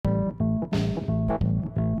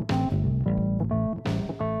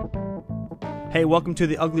Hey, welcome to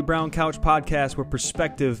the Ugly Brown Couch podcast where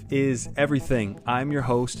perspective is everything. I'm your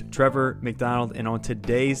host, Trevor McDonald, and on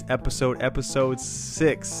today's episode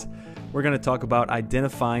 6, we're going to talk about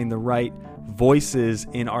identifying the right voices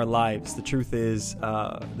in our lives. The truth is,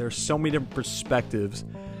 there's so many different perspectives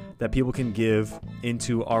that people can give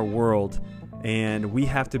into our world, and we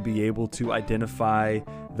have to be able to identify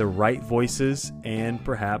the right voices and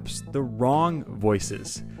perhaps the wrong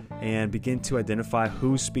voices, and begin to identify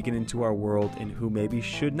who's speaking into our world and who maybe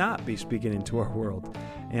should not be speaking into our world.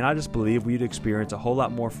 And I just believe we'd experience a whole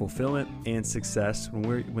lot more fulfillment and success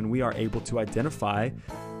when we are able to identify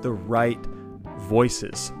the right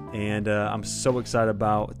voices. And I'm so excited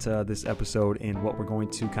about this episode and what we're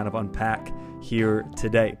going to kind of unpack here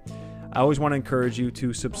today. I always want to encourage you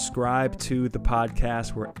to subscribe to the podcast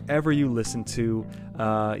wherever you listen to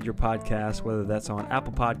your podcast, whether that's on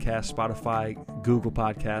Apple Podcasts, Spotify, Google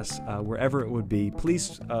Podcasts, wherever it would be.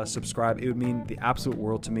 Please subscribe. It would mean the absolute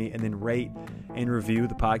world to me. And then rate and review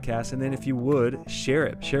the podcast. And then if you would, share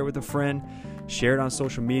it. Share it with a friend. Share it on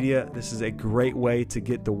social media. This is a great way to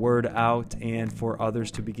get the word out and for others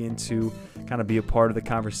to begin to kind of be a part of the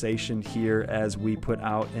conversation here as we put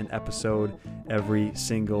out an episode every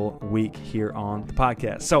single week here on the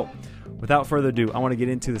podcast. So without further ado, I want to get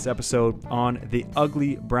into this episode on the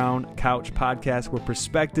Ugly Brown Couch podcast where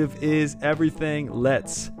perspective is everything.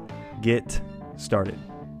 Let's get started.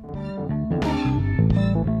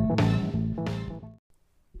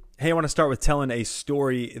 Hey, I want to start with telling a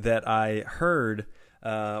story that I heard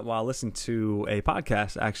while listening to a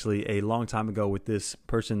podcast actually a long time ago with this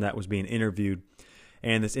person that was being interviewed.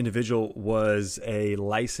 And this individual was a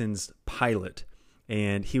licensed pilot.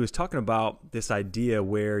 And he was talking about this idea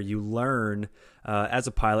where you learn as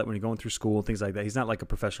a pilot when you're going through school and things like that. He's not like a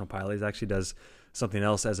professional pilot. He actually does something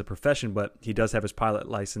else as a profession, but he does have his pilot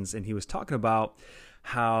license. And he was talking about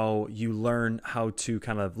how you learn how to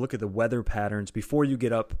kind of look at the weather patterns before you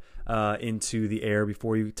get up into the air,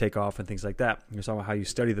 before you take off and things like that. He was talking about how you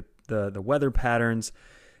study the weather patterns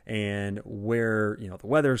and where, the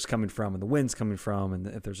weather's coming from and the wind's coming from and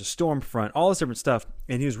if there's a storm front, all this different stuff.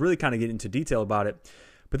 And he was really kind of getting into detail about it.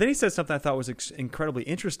 But then he said something I thought was incredibly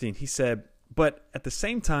interesting. He said, but at the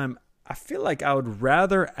same time, I feel like I would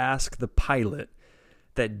rather ask the pilot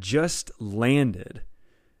that just landed,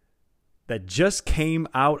 that just came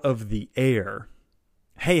out of the air,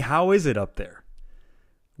 hey, how is it up there?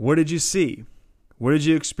 What did you see? What did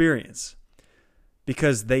you experience?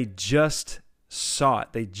 Because they just saw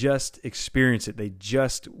it. They just experienced it. They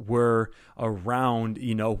just were around,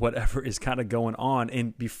 whatever is kind of going on.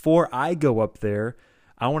 And before I go up there,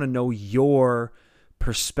 I want to know your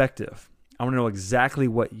perspective. I want to know exactly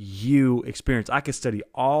what you experience. I could study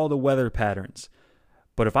all the weather patterns,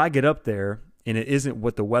 but if I get up there and it isn't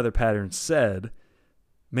what the weather pattern said,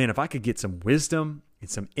 man, if I could get some wisdom and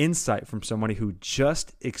some insight from somebody who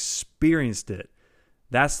just experienced it,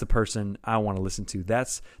 that's the person I want to listen to.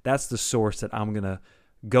 That's the source that I'm going to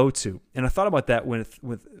go to. And I thought about that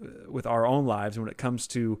with our own lives when it comes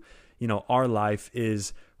to, our life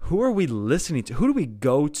is who are we listening to? Who do we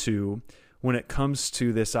go to when it comes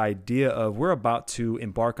to this idea of we're about to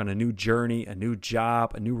embark on a new journey, a new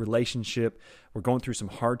job, a new relationship. We're going through some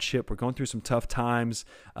hardship. We're going through some tough times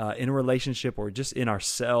in a relationship or just in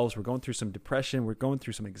ourselves. We're going through some depression. We're going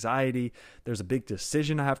through some anxiety. There's a big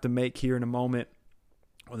decision I have to make here in a moment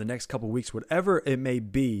or the next couple of weeks, whatever it may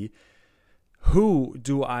be. Who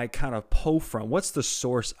do I kind of pull from? What's the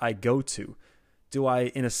source I go to? Do I,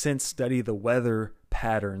 in a sense, study the weather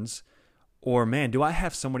patterns? Or, man, do I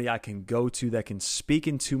have somebody I can go to that can speak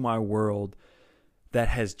into my world that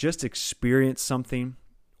has just experienced something,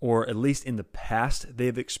 or at least in the past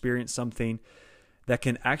they've experienced something that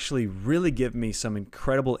can actually really give me some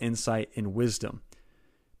incredible insight and wisdom?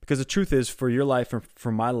 Because the truth is, for your life and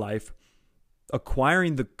for my life,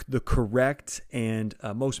 acquiring the correct and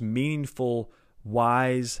most meaningful,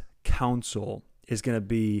 wise counsel is going to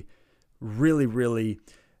be really, really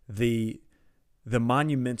the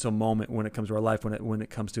monumental moment when it comes to our life, when it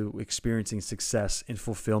comes to experiencing success and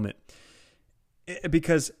fulfillment.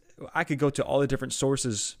 Because I could go to all the different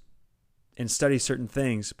sources and study certain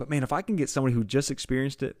things, but man, if I can get somebody who just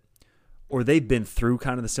experienced it, or they've been through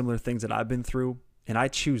kind of the similar things that I've been through, and I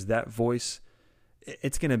choose that voice,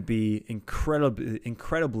 it's going to be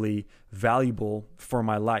incredibly valuable for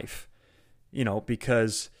my life,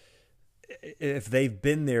 because if they've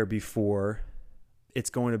been there before,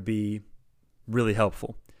 it's going to be really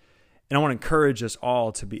helpful. And I want to encourage us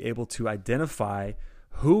all to be able to identify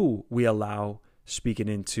who we allow speaking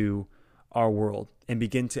into our world and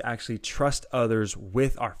begin to actually trust others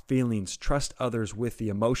with our feelings, trust others with the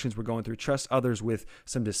emotions we're going through, trust others with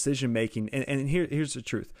some decision making. And here's the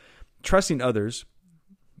truth. Trusting others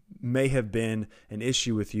may have been an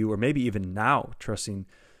issue with you, or maybe even now trusting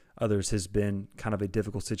others has been kind of a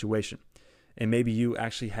difficult situation. And maybe you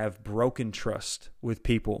actually have broken trust with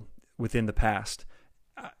people within the past,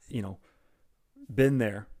 been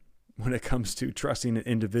there when it comes to trusting an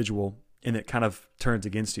individual, and it kind of turns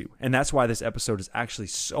against you. And that's why this episode is actually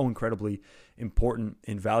so incredibly important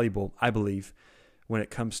and valuable, I believe, when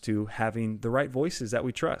it comes to having the right voices that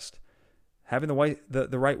we trust, having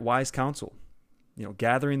the right wise counsel,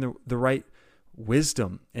 gathering the right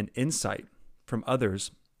wisdom and insight from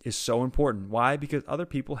others is so important. Why? Because other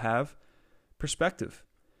people have perspective.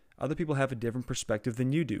 Other people have a different perspective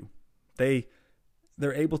than you do.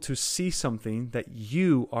 They're able to see something that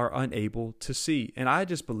you are unable to see. And I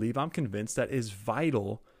just believe, I'm convinced that is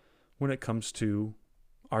vital when it comes to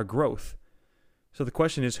our growth. So the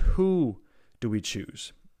question is, who do we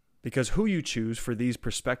choose? Because who you choose for these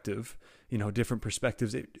different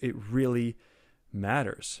perspectives, it really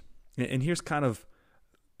matters. And here's kind of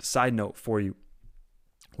a side note for you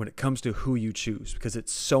when it comes to who you choose, because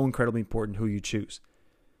it's so incredibly important who you choose.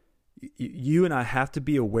 You and I have to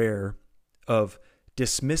be aware of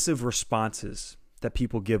dismissive responses that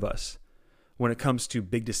people give us when it comes to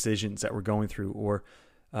big decisions that we're going through, or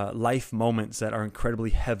life moments that are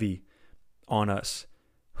incredibly heavy on us.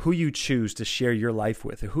 Who you choose to share your life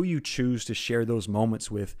with, or who you choose to share those moments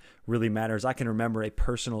with, really matters. I can remember a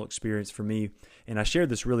personal experience for me, and I shared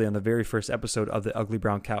this really on the very first episode of the Ugly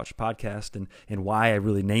Brown Couch podcast, and why I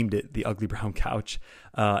really named it the Ugly Brown Couch,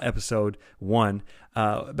 episode 1,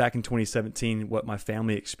 back in 2017, what my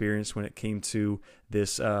family experienced when it came to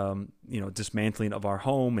this, dismantling of our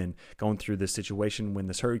home and going through this situation when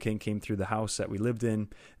this hurricane came through the house that we lived in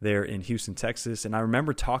there in Houston, Texas. And I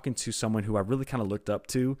remember talking to someone who I really kind of looked up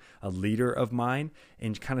to, a leader of mine,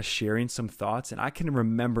 and kind of sharing some thoughts. And I can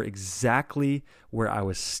remember exactly where I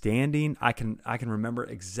was standing. I can remember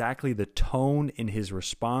exactly the tone in his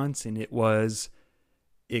response, and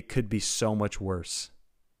it could be so much worse.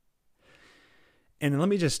 And let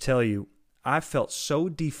me just tell you, I felt so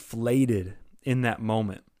deflated in that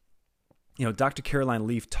moment. Dr. Caroline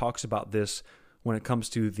Leaf talks about this when it comes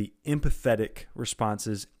to the empathetic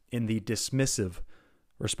responses and the dismissive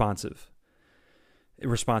responses.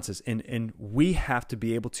 And we have to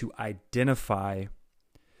be able to identify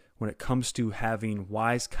when it comes to having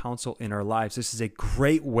wise counsel in our lives. This is a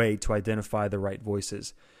great way to identify the right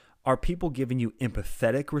voices. Are people giving you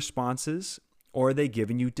empathetic responses, or are they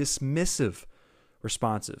giving you dismissive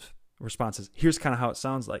responses? Here's kind of how it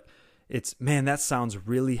sounds like. It's, man, that sounds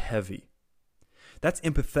really heavy. That's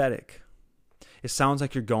empathetic. It sounds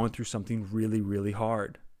like you're going through something really, really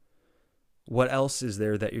hard. What else is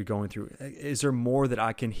there that you're going through? Is there more that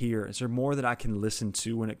I can hear? Is there more that I can listen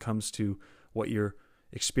to when it comes to what you're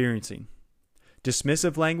experiencing?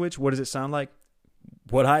 Dismissive language, what does it sound like?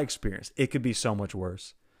 What I experienced. It could be so much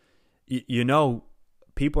worse.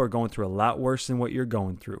 People are going through a lot worse than what you're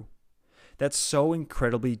going through. That's so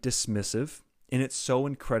incredibly dismissive, and it's so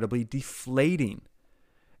incredibly deflating.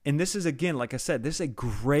 And this is, again, like I said, this is a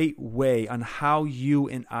great way on how you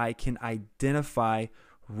and I can identify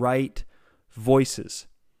right voices.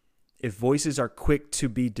 If voices are quick to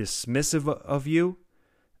be dismissive of you,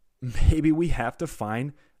 maybe we have to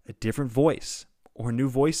find a different voice, or new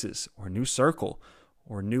voices, or a new circle,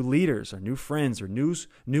 or new leaders, or new friends, or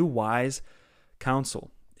new wise counsel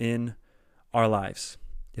in our lives.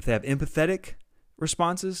 If they have empathetic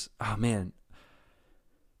responses, oh man,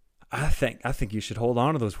 I think you should hold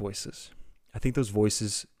on to those voices. I think those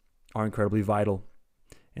voices are incredibly vital,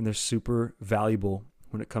 and they're super valuable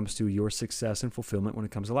when it comes to your success and fulfillment when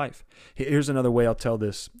it comes to life. Here's another way I'll tell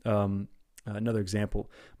this, another example.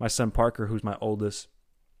 My son Parker, who's my oldest,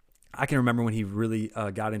 I can remember when he really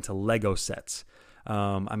got into Lego sets.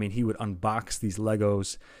 He would unbox these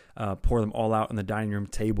Legos, pour them all out on the dining room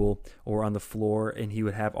table or on the floor, and he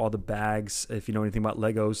would have all the bags. If you know anything about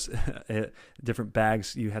Legos, different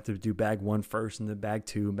bags, you have to do bag 1 first, and then bag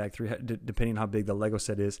 2 and bag 3, depending on how big the Lego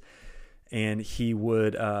set is. And he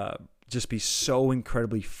would just be so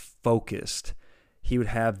incredibly focused. He would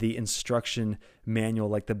have the instruction manual,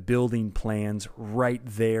 like the building plans, right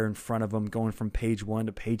there in front of him, going from page 1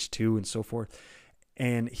 to page 2 and so forth.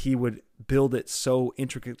 And he would build it so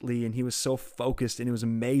intricately, and he was so focused, and it was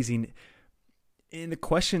amazing. And the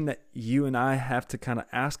question that you and I have to kind of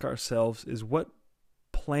ask ourselves is, what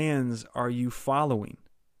plans are you following?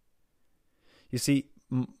 You see,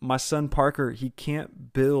 my son Parker, he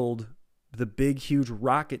can't build the big, huge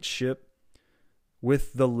rocket ship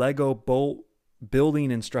with the Lego bolt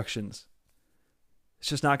building instructions. It's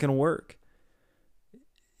just not going to work.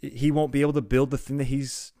 He won't be able to build the thing that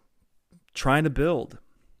he's trying to build.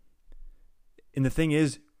 And the thing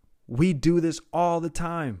is, we do this all the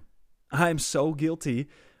time. I'm so guilty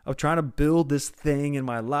of trying to build this thing in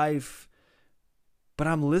my life, but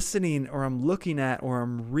I'm listening or I'm looking at or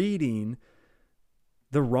I'm reading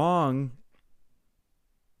the wrong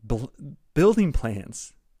building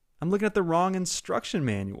plans. I'm looking at the wrong instruction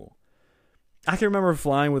manual. I can remember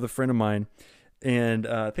flying with a friend of mine, and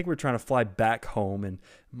I think we were trying to fly back home, and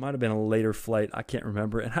it might have been a later flight. I can't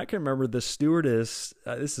remember. And I can remember the stewardess,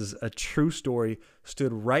 this is a true story,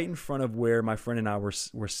 stood right in front of where my friend and I were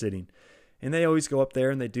sitting. And they always go up there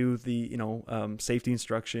and they do the, safety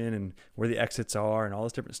instruction and where the exits are and all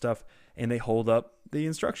this different stuff. And they hold up the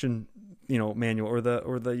instruction, manual or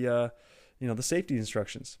the safety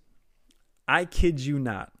instructions. I kid you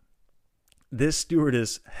not. This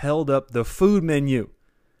stewardess held up the food menu.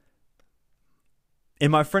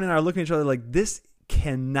 And my friend and I are looking at each other like, this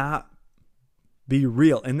cannot be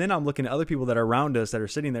real. And then I'm looking at other people that are around us that are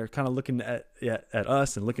sitting there kind of looking at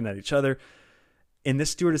us and looking at each other. And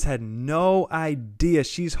this stewardess had no idea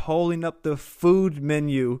she's holding up the food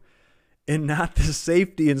menu and not the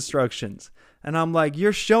safety instructions. And I'm like,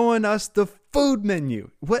 you're showing us the food menu.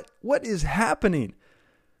 What is happening?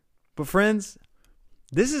 But friends,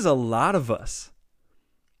 this is a lot of us.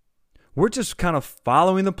 We're just kind of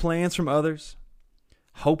following the plans from others,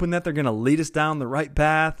 hoping that they're going to lead us down the right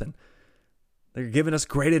path, and they're giving us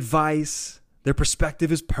great advice. Their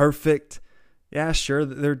perspective is perfect. Yeah, sure,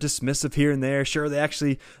 they're dismissive here and there. Sure, they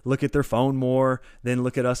actually look at their phone more than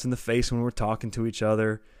look at us in the face when we're talking to each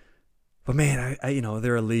other. But man, I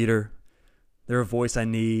they're a leader. They're a voice I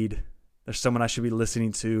need. They're someone I should be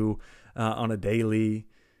listening to on a daily.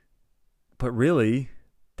 But really,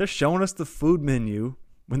 they're showing us the food menu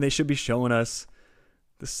when they should be showing us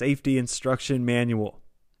the safety instruction manual.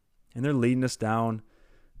 And they're leading us down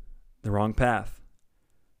the wrong path.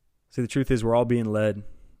 See, the truth is we're all being led.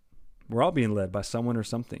 We're all being led by someone or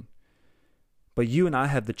something. But you and I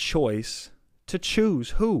have the choice to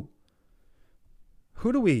choose who.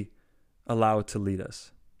 Who do we allow to lead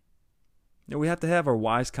us? We have to have our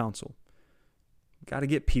wise counsel. We've got to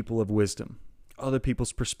get people of wisdom, other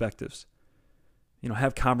people's perspectives.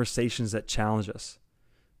 Have conversations that challenge us.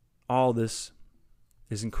 All this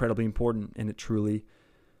is incredibly important, and it truly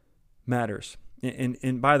matters.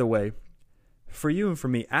 And by the way, for you and for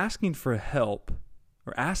me, asking for help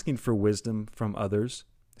or asking for wisdom from others,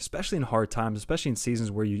 especially in hard times, especially in seasons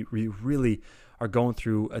where you really are going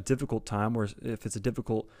through a difficult time, or if it's a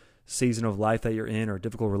difficult season of life that you're in, or a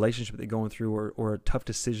difficult relationship that you're going through, or a tough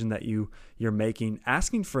decision that you're making,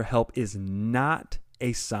 asking for help is not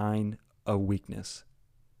a sign of weakness.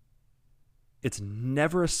 It's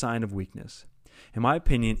never a sign of weakness. In my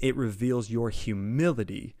opinion, it reveals your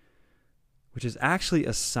humility, which is actually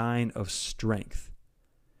a sign of strength.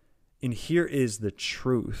 And here is the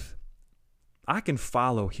truth. I can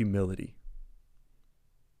follow humility.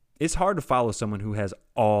 It's hard to follow someone who has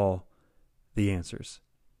all the answers,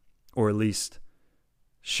 or at least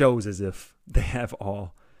shows as if they have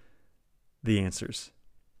all the answers.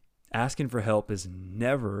 Asking for help is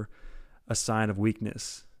never a sign of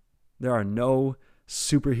weakness. There are no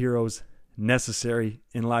superheroes necessary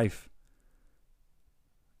in life.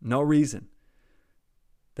 No reason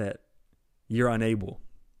that you're unable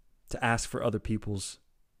to ask for other people's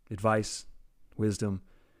advice, wisdom,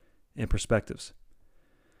 and perspectives.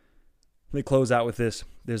 Let me close out with this.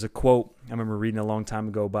 There's a quote I remember reading a long time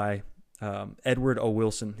ago by Edward O.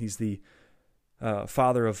 Wilson. He's the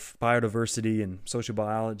father of biodiversity and social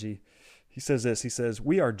biology. He says this. He says,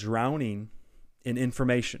 "We are drowning in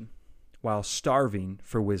information while starving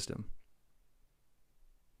for wisdom."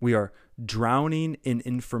 We are drowning in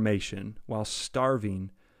information while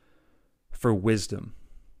starving for wisdom.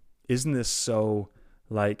 Isn't this so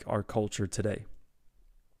like our culture today?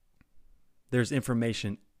 There's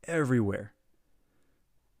information everywhere,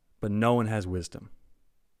 but no one has wisdom.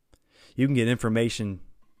 You can get information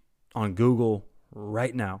on Google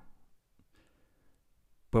right now,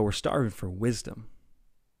 but we're starving for wisdom.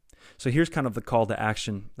 So here's kind of the call to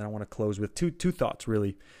action that I want to close with. Two thoughts,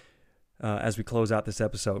 really, as we close out this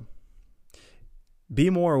episode. Be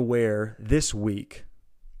more aware this week,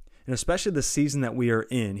 and especially the season that we are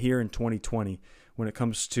in here in 2020, when it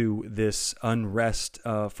comes to this unrest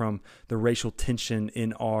from the racial tension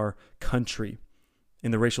in our country,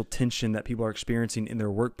 and the racial tension that people are experiencing in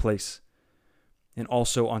their workplace. And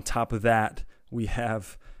also on top of that, we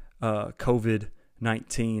have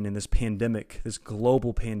COVID-19 and this pandemic, this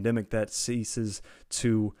global pandemic that ceases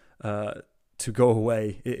to to go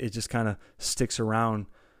away. It just kind of sticks around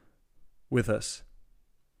with us.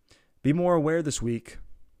 Be more aware this week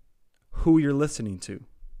who you're listening to.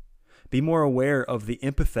 Be more aware of the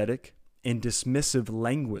empathetic and dismissive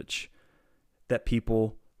language that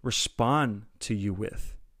people respond to you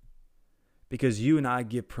with. Because you and I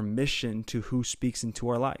give permission to who speaks into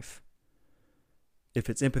our life. If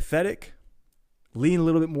it's empathetic, lean a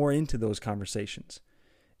little bit more into those conversations.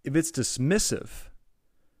 If it's dismissive,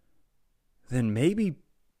 then maybe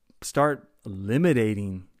start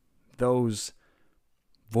eliminating those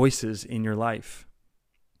voices in your life.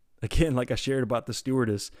 Again, like I shared about the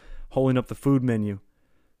stewardess holding up the food menu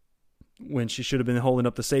when she should have been holding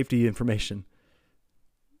up the safety information.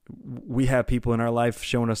 We have people in our life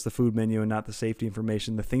showing us the food menu and not the safety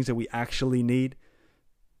information. The things that we actually need,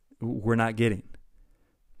 we're not getting.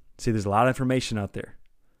 See, there's a lot of information out there,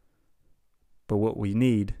 but what we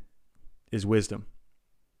need is wisdom.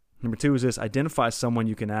 Number 2 is this: identify someone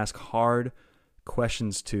you can ask hard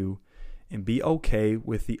questions to and be okay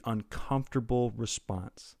with the uncomfortable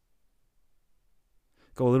response.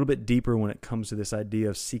 Go a little bit deeper when it comes to this idea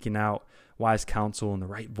of seeking out wise counsel and the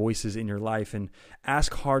right voices in your life, and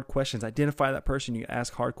ask hard questions. Identify that person you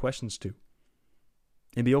ask hard questions to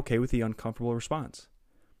and be okay with the uncomfortable response.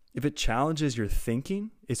 If it challenges your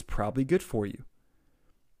thinking, it's probably good for you.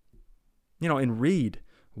 And read,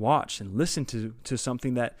 watch, and listen to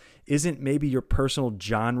something that isn't maybe your personal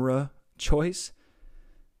genre choice.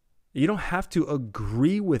 You don't have to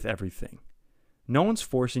agree with everything. No one's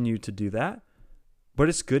forcing you to do that, but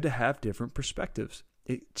it's good to have different perspectives.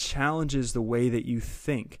 It challenges the way that you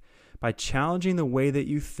think. By challenging the way that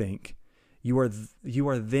you think, you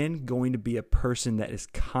are then going to be a person that is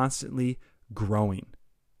constantly growing.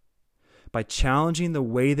 By challenging the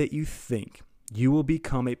way that you think, you will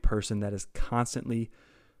become a person that is constantly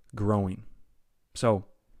growing. So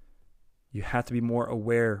you have to be more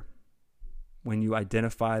aware when you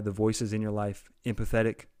identify the voices in your life,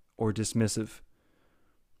 empathetic or dismissive,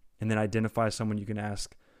 and then identify someone you can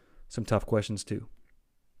ask some tough questions to.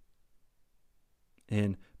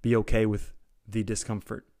 And be okay with the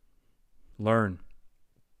discomfort. Learn.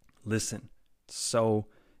 Listen. It's so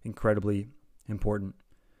incredibly important.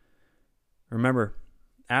 Remember,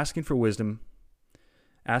 asking for wisdom,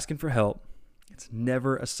 asking for help, it's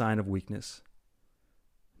never a sign of weakness.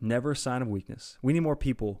 Never a sign of weakness. We need more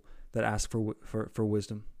people that ask for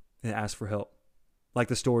wisdom and ask for help. Like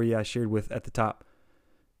the story I shared with at the top.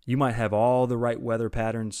 You might have all the right weather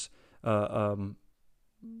patterns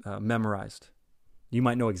memorized. You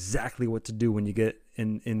might know exactly what to do when you get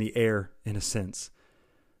in the air, in a sense.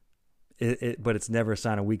 But it's never a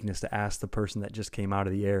sign of weakness to ask the person that just came out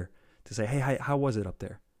of the air to say, hey, how was it up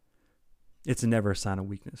there? It's never a sign of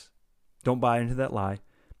weakness. Don't buy into that lie.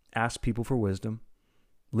 Ask people for wisdom.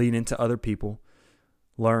 Lean into other people.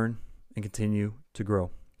 Learn and continue to grow.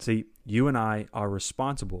 See, you and I are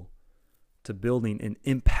responsible to building an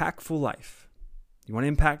impactful life. You want to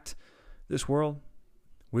impact this world?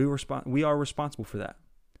 We are responsible for that.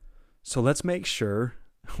 So let's make sure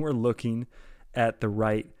we're looking at the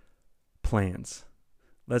right plans.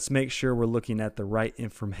 Let's make sure we're looking at the right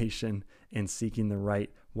information and seeking the right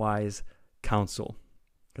wise counsel.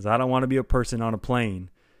 Because I don't want to be a person on a plane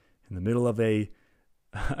in the middle of a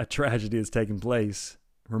tragedy that's taking place,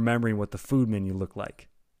 remembering what the food menu looked like.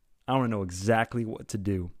 I want to know exactly what to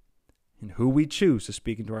do. And who we choose to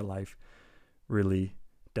speak into our life really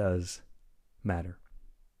does matter.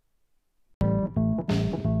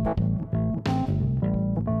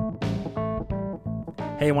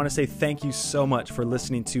 Hey, I want to say thank you so much for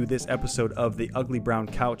listening to this episode of the Ugly Brown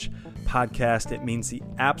Couch podcast. It means the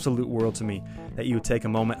absolute world to me that you would take a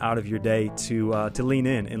moment out of your day to lean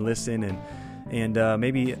in and listen and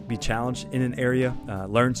maybe be challenged in an area,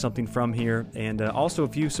 learn something from here. And also,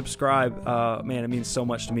 if you subscribe, man, it means so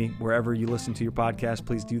much to me. Wherever you listen to your podcast,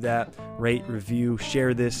 please do that. Rate, review,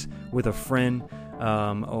 share this with a friend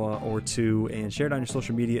or two, and share it on your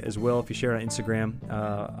social media as well. If you share it on Instagram,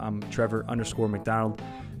 I'm Trevor_McDonald.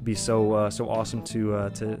 It'd be so awesome to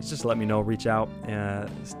just let me know, reach out,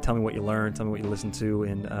 tell me what you learned, tell me what you listened to,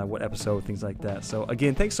 and what episode, things like that. So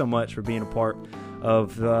again, thanks so much for being a part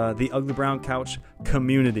of the Ugly Brown Couch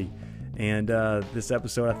community. And this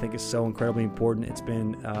episode, I think, is so incredibly important. It's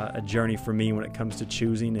been a journey for me when it comes to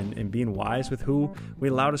choosing and being wise with who we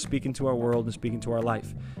allow to speak into our world and speak into our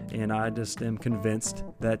life. And I just am convinced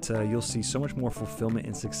that you'll see so much more fulfillment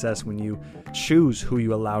and success when you choose who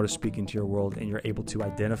you allow to speak into your world, and you're able to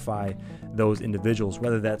identify those individuals,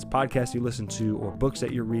 whether that's podcasts you listen to or books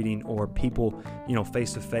that you're reading or people,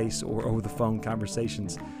 face to face or over the phone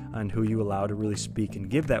conversations, on who you allow to really speak and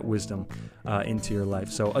give that wisdom into your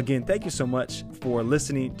life. So again, thank thank you so much for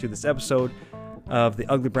listening to this episode of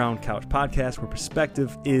the Ugly Brown Couch Podcast, where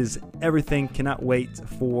perspective is everything. Cannot wait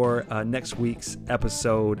for next week's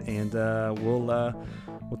episode, and we'll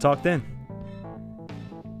talk then.